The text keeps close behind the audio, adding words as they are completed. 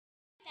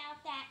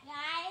back,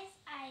 guys.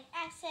 I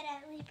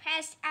accidentally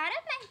pressed out of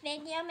my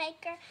video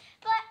maker,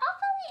 but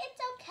hopefully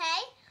it's okay.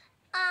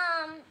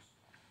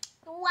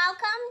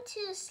 Welcome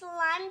to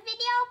slime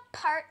video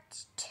part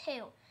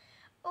 2.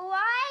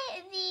 Why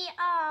the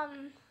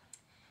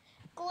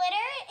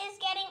glitter is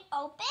getting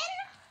open,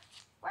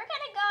 we're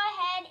gonna go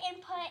ahead and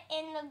put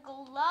in the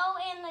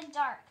glow in the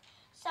dark.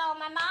 So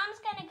my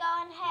mom's gonna go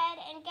ahead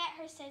and get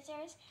her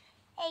scissors.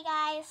 Hey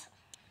guys.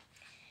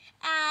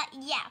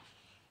 Yeah.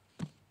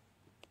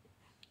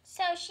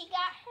 So she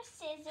got her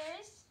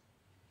scissors.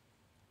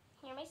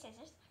 Here are my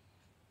scissors.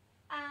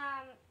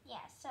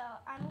 Yeah, so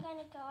I'm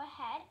gonna go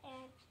ahead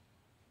and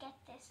get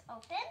this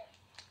open.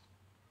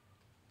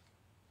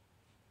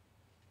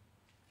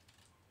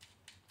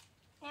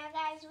 Now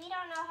guys, we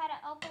don't know how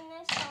to open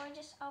this, so we're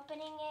just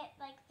opening it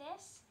like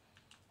this.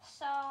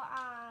 So,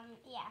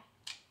 yeah.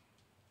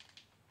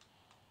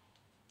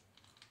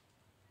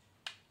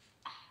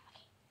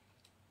 Okay.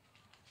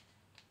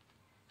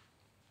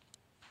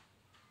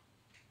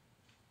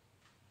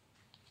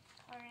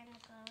 Pour in the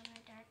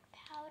glow-in-the-dark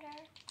powder.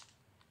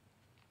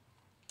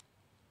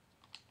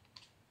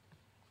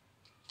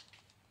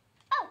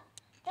 Oh,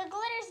 the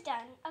glitter's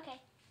done. Okay.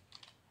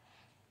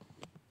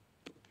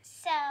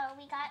 So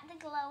we got the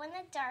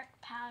glow-in-the-dark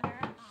powder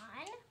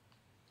on.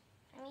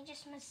 Let me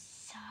just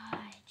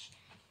massage,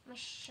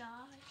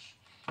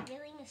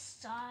 really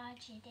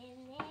massage it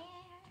in there.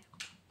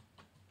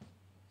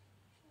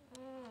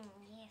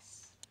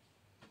 Yes.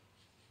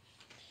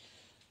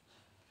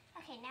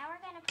 Okay, now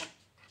we're gonna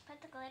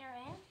put the glitter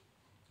in.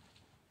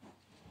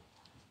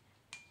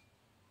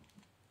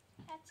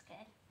 That's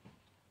good.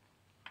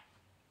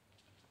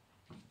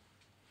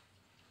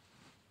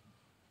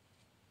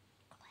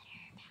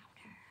 Glitter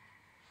powder.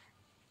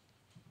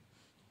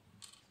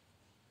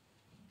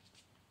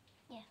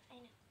 Yeah, I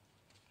know.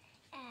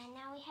 And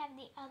now we have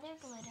the other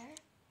glitter.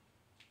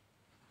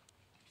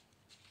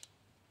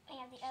 We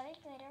have the other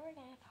glitter. We're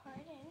gonna pour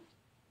it in.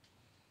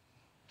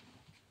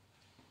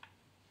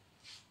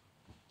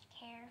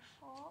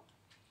 Careful.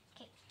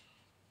 Okay.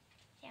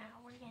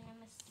 Now we're gonna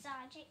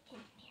massage it in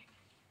there.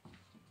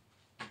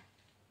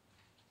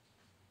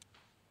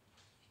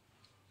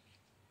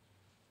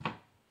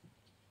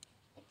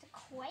 It's a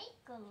quite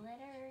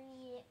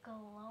glittery,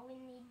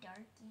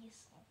 glow-in-the-darky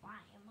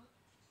slime.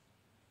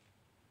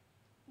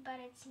 But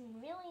it's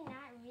really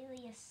not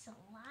really a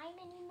slime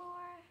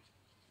anymore.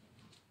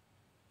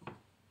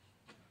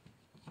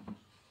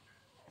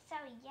 So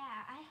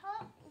yeah, I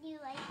hope you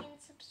like and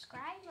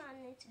subscribe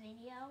on this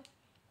video.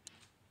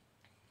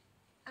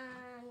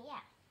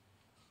 Yeah.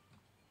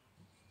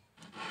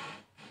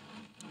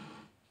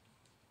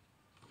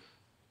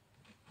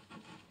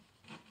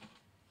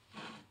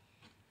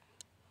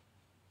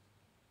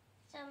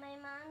 So my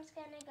mom's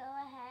gonna go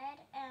ahead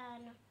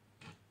and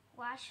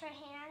wash her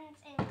hands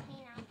and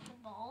clean out the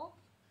bowl.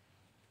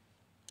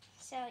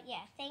 So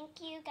yeah,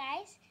 thank you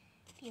guys.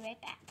 Be right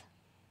back.